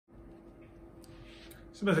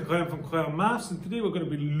So Mr. Clem from Clem Maths, and today we're going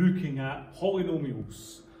to be looking at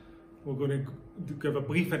polynomials. We're going to give a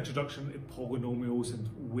brief introduction to polynomials and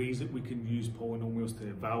ways that we can use polynomials to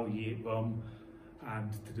evaluate them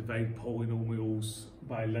and to divide polynomials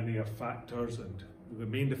by linear factors and the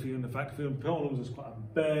remainder theorem, the factor theorem. Polynomials is quite a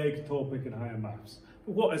big topic in higher maths.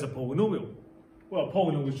 But what is a polynomial? Well, a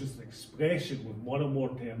polynomial is just an expression with one or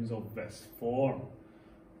more terms of this form.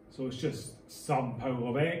 So it's just some power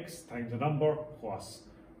of x times a number plus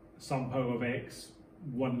some power of x,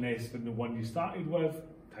 one less than the one you started with,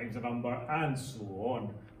 times a number, and so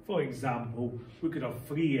on. For example, we could have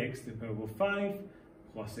 3x to the power of 5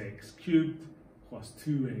 plus x cubed plus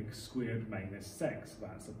 2x squared minus 6.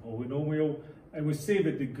 That's a polynomial. And we say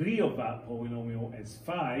the degree of that polynomial is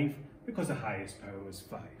 5 because the highest power is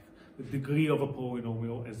 5. The degree of a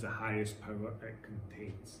polynomial is the highest power it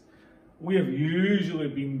contains. We have usually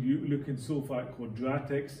been looking so far at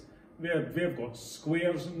quadratics. They've got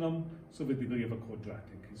squares in them, so the degree of a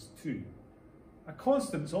quadratic is 2. A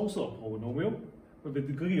constant is also a polynomial, but the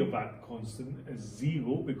degree of that constant is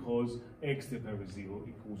 0 because x to the power of 0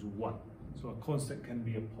 equals 1. So a constant can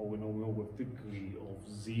be a polynomial with degree of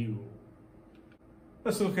 0.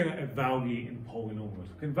 Let's look at evaluating polynomials.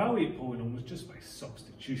 We can evaluate polynomials just by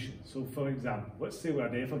substitution. So for example, let's say we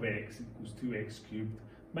had f of x equals 2x cubed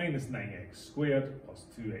minus 9x squared plus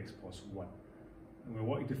 2x plus 1. And we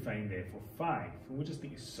wanted to find f of 5. And we just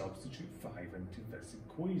need to substitute 5 into this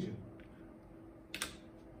equation.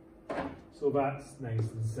 So that's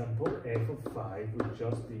nice and simple. F of 5 would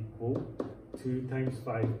just equal 2 times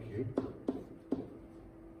 5 cubed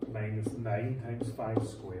minus 9 times 5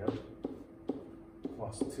 squared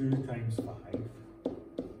plus 2 times 5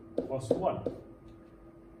 plus 1.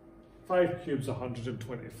 5 cubes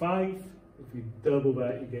 125. If you double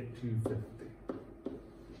that, you get 250.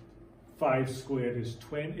 5 squared is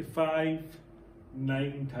 25.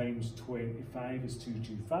 9 times 25 is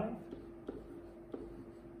 225.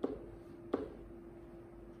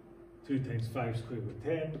 2 times 5 squared with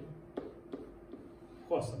 10,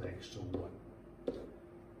 plus an extra 1.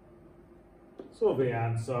 So the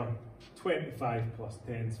answer, 25 plus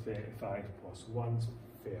 10 is 35 plus 1 is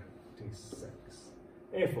 36.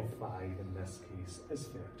 F of 5 in this case is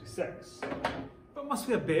 36. But must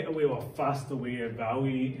be a better way or a faster way of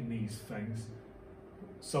evaluating these things.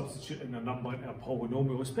 Substituting a number into a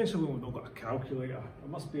polynomial, especially when we've not got a calculator. There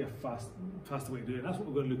must be a faster way to do it. And that's what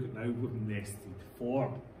we're going to look at now with nested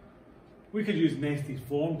form. We could use nested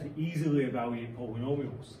form to easily evaluate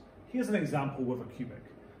polynomials. Here's an example with a cubic.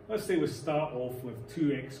 Let's say we start off with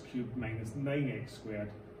 2x cubed minus 9x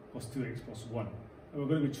squared plus 2x plus 1. And we're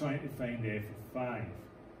going to be trying to find f of 5.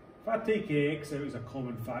 If I take x out as a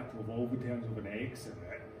common factor of all the terms with an x in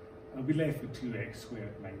it, I'll be left with 2x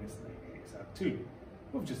squared minus 9x add 2.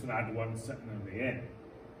 We've just an add 1 sitting on the end.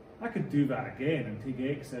 I could do that again and take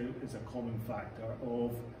x out as a common factor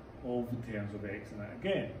of all the terms of x in it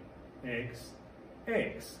again. X,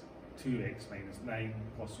 2x minus 9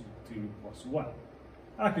 plus 2 plus 1.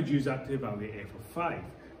 I could use that to evaluate f of 5.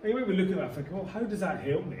 Now you might be looking at that and thinking, well, how does that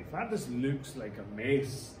help me? That just looks like a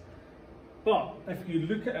mess. But if you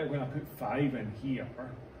look at it when I put 5 in here,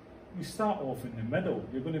 you start off in the middle.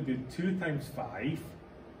 You're going to do 2 times 5,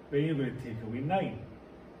 then you're going to take away 9.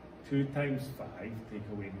 2 times 5, take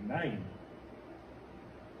away 9.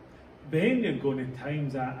 Then you're going to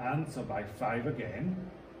times that answer by 5 again,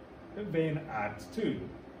 but then add 2.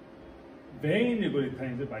 Then you're going to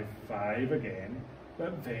times it by 5 again,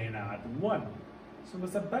 but then add 1. So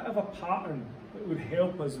there's a bit of a pattern that would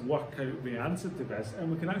help us work out the answer to this,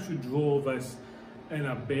 and we can actually draw this in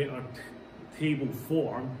a better table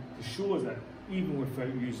form to show us it, even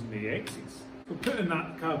without using the x's. So putting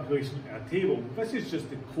that calculation in a table, this is just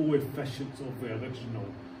the coefficients of the original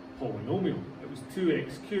polynomial. It was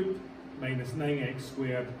 2x cubed minus 9x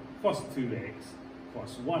squared plus 2x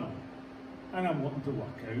plus 1. And I'm wanting to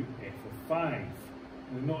work out f of 5.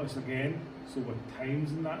 And notice again, so we're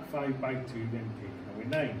timesing that 5 by 2, then taking away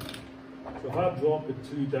 9. So if I drop the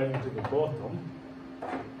 2 down to the bottom, I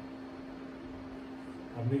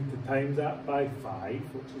need to times that by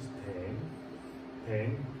 5, which is 10.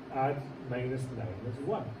 10, add minus 9 is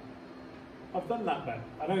 1. I've done that bit.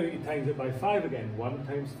 I now need to times it by 5 again. 1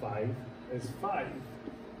 times 5 is 5.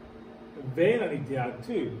 And then I need to add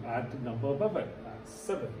 2, add the number above it, that's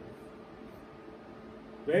 7.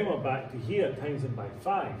 Then we're back to here, times it by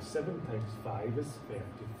 5. 7 times 5 is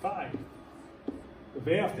 35.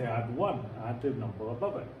 We have to add 1, add the number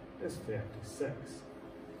above it, is 36.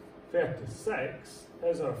 36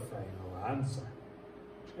 is our final answer.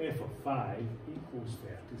 F of 5 equals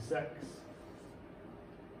 36.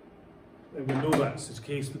 And we know that's the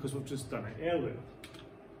case because we've just done it earlier.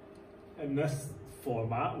 in this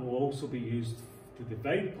format will also be used to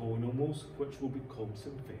divide polynomials, which will be called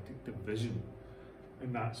synthetic division,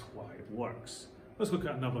 and that's why it works. Let's look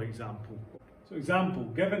at another example. So example,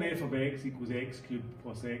 given f of x equals x cubed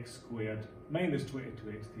plus x squared minus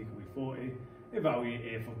 22x take away 40, evaluate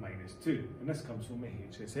f of minus 2, and this comes from the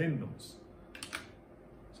HSN notes.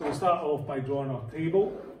 So we'll start off by drawing our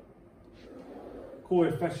table.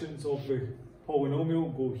 Coefficients of the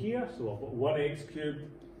polynomial go here, so I've got 1x cubed,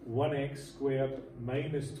 1x squared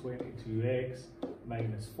minus 22x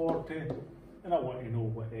minus 40, and I want to know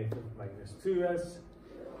what f of minus 2 is.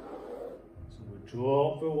 So we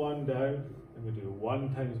drop the 1 down, and we do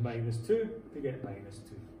 1 times minus 2 to get minus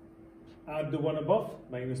 2. Add the 1 above,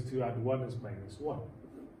 minus 2 add 1 is minus 1.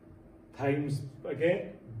 Times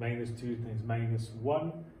again, minus 2 times minus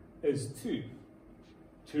 1 is 2.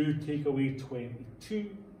 2 take away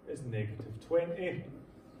 22 is negative 20.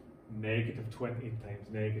 Negative 20 times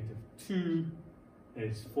negative 2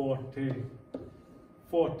 is 40.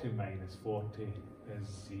 40 minus 40 is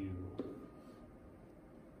 0.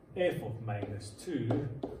 F of minus 2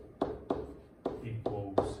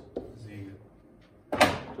 equals 0.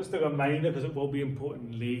 Just a reminder, because it will be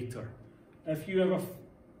important later. If you ever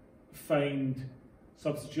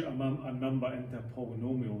substitute a number into a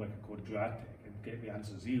polynomial like a quadratic and get the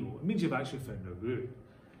answer 0, it means you've actually found a root.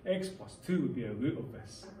 X plus 2 would be a root of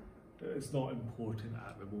this. It's not important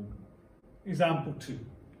at the moment. Example 2.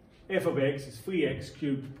 F of x is 3x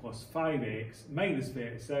cubed plus 5x minus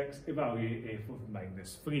 36. Evaluate f of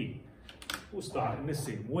minus 3. We'll start in the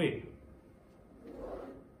same way.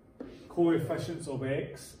 Coefficients of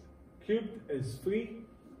x cubed is 3.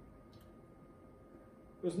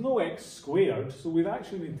 There's no x squared, so we'd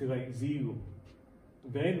actually need to write 0.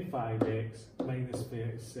 Then 5x minus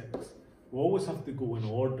 36. We always have to go in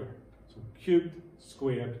order. So cubed,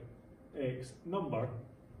 squared, x number,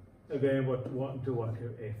 and then we're wanting to work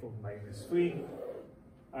out f of minus 3,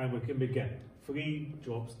 and we can begin. 3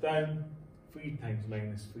 drops down, 3 times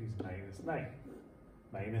minus 3 is minus 9.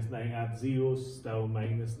 Minus 9 adds zeros, still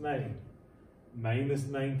minus 9. Minus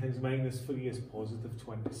 9 times minus 3 is positive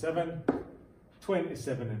 27.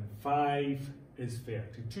 27 and 5 is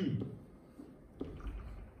 32.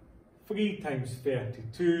 3 times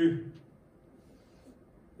 32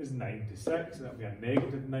 is 96, and that'll be a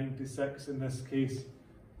negative 96 in this case.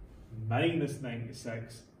 Minus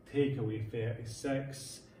 96, take away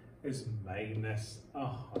 36 is minus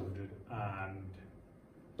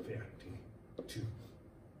 132.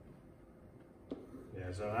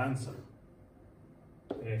 There's our answer.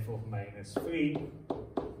 F of minus 3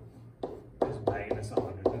 is minus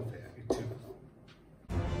 132.